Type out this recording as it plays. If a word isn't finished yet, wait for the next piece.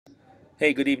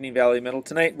Hey, good evening, Valley Middle.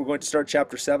 Tonight we're going to start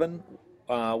Chapter 7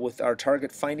 with our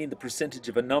target finding the percentage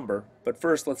of a number. But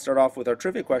first, let's start off with our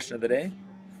trivia question of the day.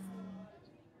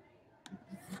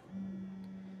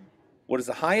 What is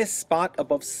the highest spot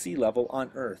above sea level on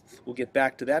Earth? We'll get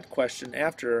back to that question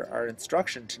after our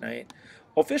instruction tonight.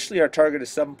 Officially, our target is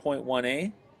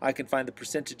 7.1a. I can find the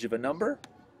percentage of a number.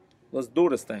 Let's do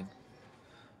this thing.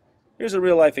 Here's a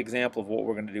real-life example of what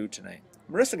we're going to do tonight.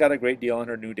 Marissa got a great deal on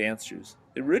her new dance shoes.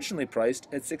 They were originally priced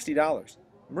at $60.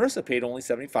 Marissa paid only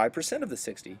 75% of the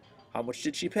 $60. How much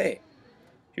did she pay?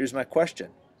 Here's my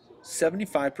question.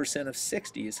 75% of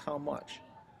 60 is how much?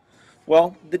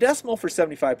 Well, the decimal for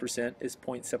 75% is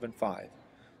 0.75.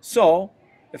 So,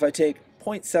 if I take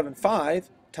 0.75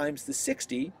 times the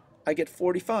 60, I get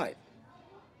 45.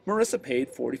 Marissa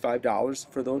paid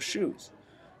 $45 for those shoes.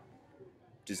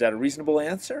 Is that a reasonable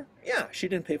answer? Yeah, she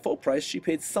didn't pay full price. She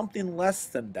paid something less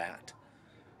than that.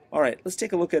 All right, let's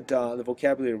take a look at the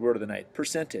vocabulary word of the night.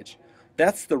 Percentage.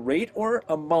 That's the rate or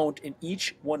amount in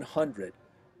each 100.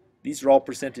 These are all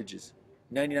percentages.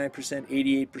 99%,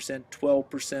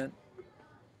 88%,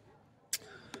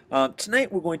 12%.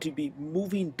 Tonight we're going to be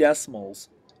moving decimals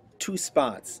 2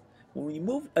 spots. When we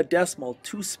move a decimal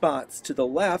 2 spots to the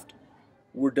left,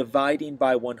 we're dividing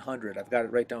by 100. I've got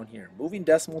it right down here. Moving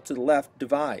decimal to the left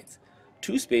divides.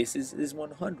 2 spaces is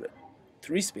 100.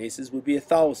 3 spaces would be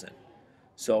 1,000.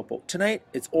 So but tonight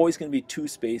it's always going to be 2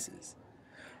 spaces.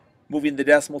 Moving the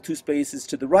decimal 2 spaces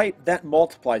to the right, that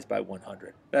multiplies by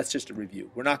 100. That's just a review.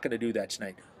 We're not going to do that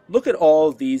tonight. Look at all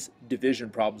of these division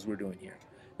problems we're doing here.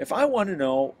 If I want to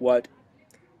know what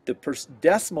the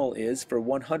decimal is for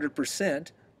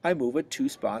 100%, I move it 2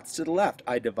 spots to the left.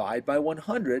 I divide by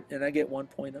 100 and I get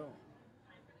 1.0.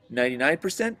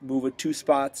 99%, move it 2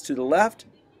 spots to the left,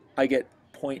 I get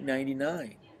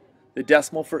 0.99. The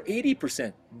decimal for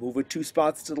 80%, move it 2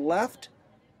 spots to the left,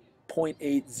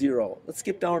 0.80. Let's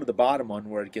skip down to the bottom one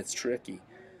where it gets tricky.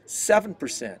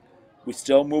 7%, we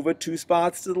still move it 2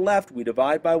 spots to the left, we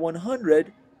divide by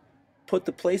 100, put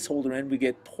the placeholder in, we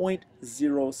get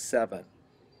 0.07.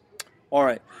 All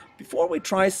right, before we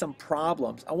try some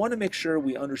problems, I want to make sure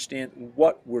we understand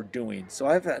what we're doing. So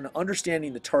I have an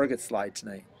understanding the target slide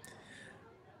tonight.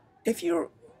 If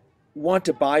you want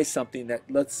to buy something that,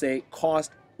 let's say,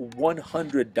 cost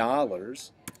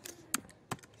 $100,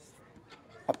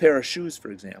 a pair of shoes,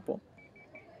 for example,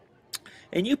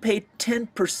 and you pay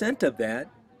 10% of that,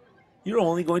 you're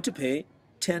only going to pay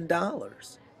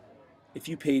 $10. If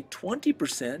you pay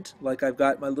 20%, like I've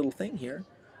got my little thing here,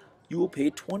 you will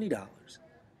pay $20.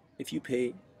 If you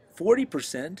pay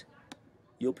 40%,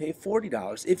 you'll pay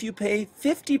 $40. If you pay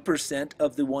 50%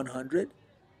 of the 100,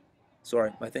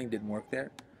 sorry, my thing didn't work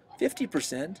there,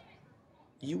 50%,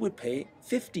 you would pay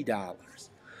 $50.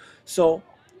 So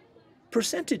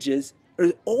percentages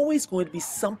are always going to be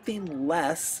something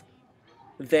less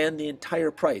than the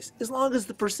entire price, as long as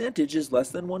the percentage is less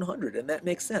than 100, and that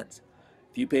makes sense.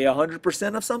 If you pay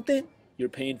 100% of something, you're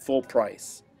paying full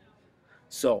price.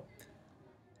 So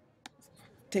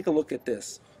take a look at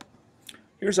this.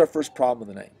 Here's our first problem of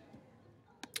the night.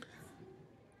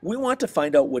 We want to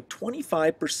find out what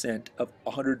 25% of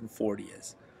 140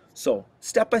 is. So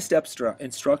step-by-step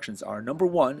instructions are, number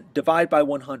 1, divide by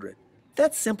 100.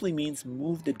 That simply means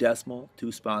move the decimal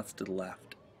 2 spots to the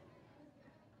left.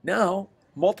 Now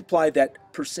multiply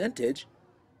that percentage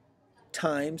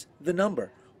times the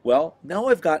number. Well, now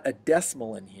I've got a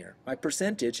decimal in here. My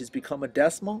percentage has become a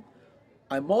decimal.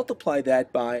 I multiply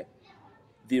that by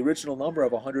the original number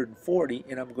of 140,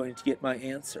 and I'm going to get my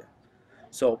answer.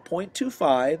 So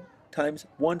 0.25 times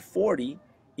 140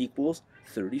 equals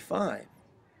 35.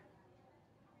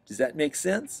 Does that make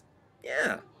sense?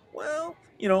 Yeah. Well,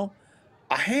 you know,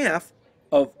 a half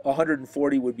of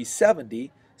 140 would be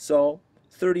 70, so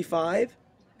 35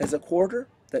 as a quarter,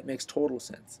 that makes total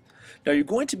sense. Now you're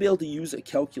going to be able to use a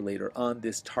calculator on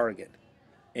this target,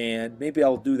 and maybe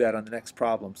I'll do that on the next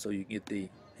problem so you can get the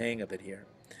hang of it here.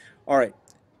 All right.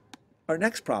 Our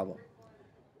next problem,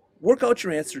 work out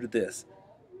your answer to this.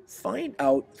 Find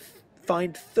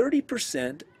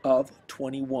 30% of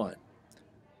 21.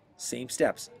 Same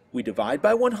steps. We divide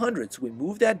by 100, so we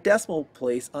move that decimal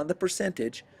place on the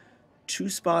percentage 2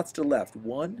 spots to the left.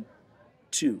 1,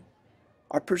 2.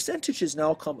 Our percentage has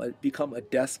now become a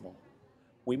decimal.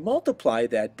 We multiply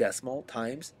that decimal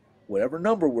times whatever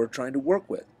number we're trying to work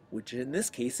with, which in this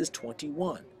case is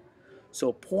 21.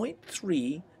 So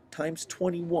 0.3 times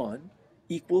 21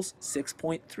 equals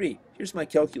 6.3. Here's my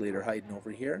calculator hiding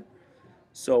over here.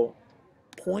 So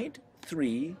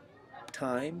 0.3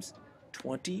 times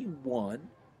 21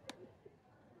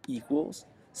 equals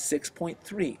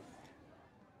 6.3.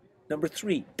 Number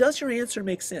 3, does your answer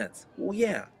make sense? Well,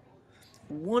 yeah.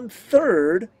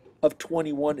 1/3 of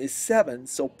 21 is 7,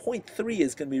 so 0.3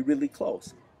 is going to be really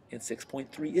close, and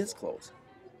 6.3 is close.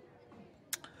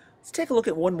 Let's take a look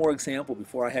at one more example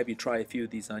before I have you try a few of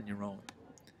these on your own.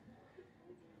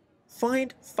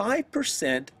 Find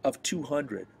 5% of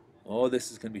 200. Oh,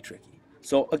 this is going to be tricky.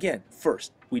 So again,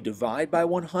 first, we divide by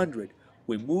 100.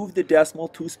 We move the decimal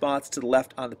 2 spots to the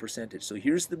left on the percentage. So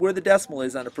here's where the decimal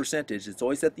is on a percentage. It's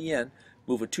always at the end.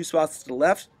 Move it 2 spots to the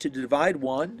left to divide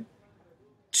 1,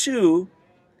 2,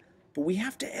 but we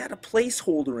have to add a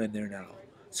placeholder in there now.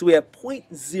 So we have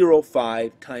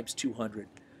 0.05 times 200.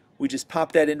 We just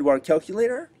pop that into our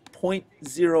calculator.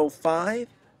 0.05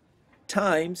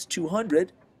 times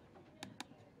 200.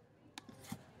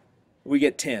 We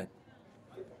get 10.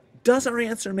 Does our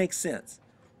answer make sense?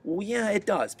 Well, yeah, it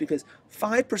does, because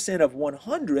 5% of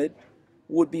 100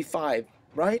 would be 5,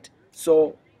 right?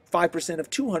 So 5%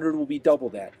 of 200 will be double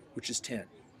that, which is 10.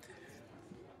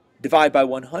 Divide by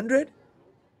 100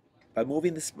 by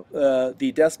moving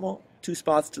the decimal 2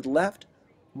 spots to the left.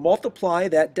 Multiply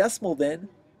that decimal then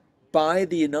by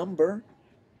the number.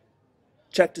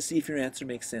 Check to see if your answer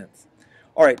makes sense.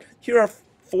 All right, here are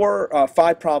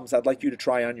 5 problems I'd like you to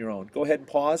try on your own. Go ahead and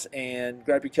pause and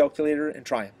grab your calculator and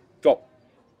try them. Go.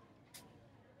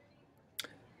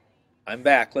 I'm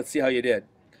back. Let's see how you did.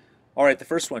 All right, the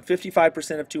first one,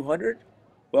 55% of 200.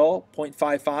 Well,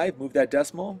 0.55, move that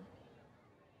decimal.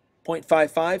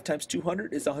 0.55 times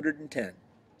 200 is 110.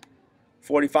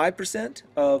 45%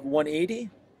 of 180,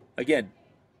 again,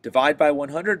 divide by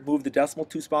 100, move the decimal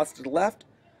 2 spots to the left,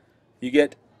 you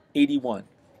get 81.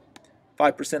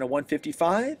 5% of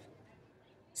 155,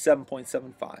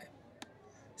 7.75.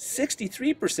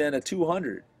 63% of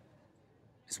 200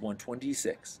 is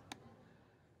 126.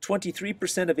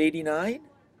 23% of 89,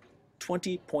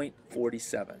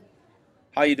 20.47.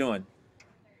 How you doing?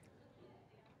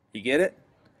 You get it?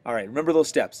 All right, remember those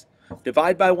steps.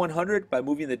 Divide by 100 by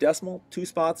moving the decimal 2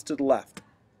 spots to the left.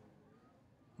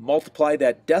 Multiply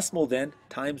that decimal then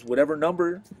times whatever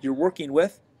number you're working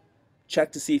with.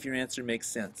 Check to see if your answer makes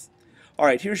sense. All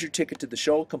right, here's your ticket to the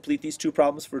show. Complete these 2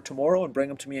 problems for tomorrow and bring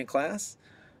them to me in class.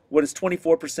 What is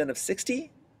 24% of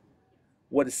 60?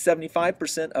 What is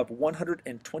 75% of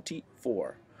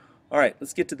 124? All right,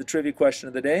 let's get to the trivia question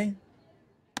of the day.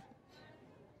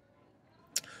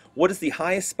 What is the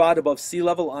highest spot above sea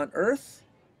level on Earth?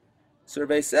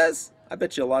 Survey says, I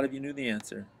bet you a lot of you knew the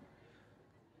answer.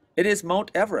 It is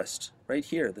Mount Everest, right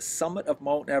here, the summit of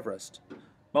Mount Everest.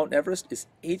 Mount Everest is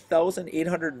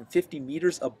 8,850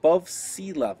 meters above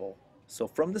sea level. So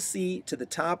from the sea to the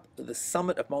top of the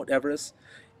summit of Mount Everest,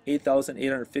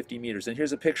 8,850 meters. And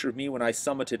here's a picture of me when I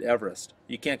summited Everest.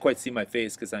 You can't quite see my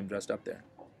face because I'm dressed up there.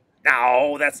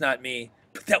 No, that's not me.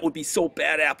 But that would be so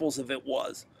bad apples if it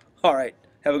was. All right,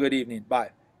 have a good evening. Bye.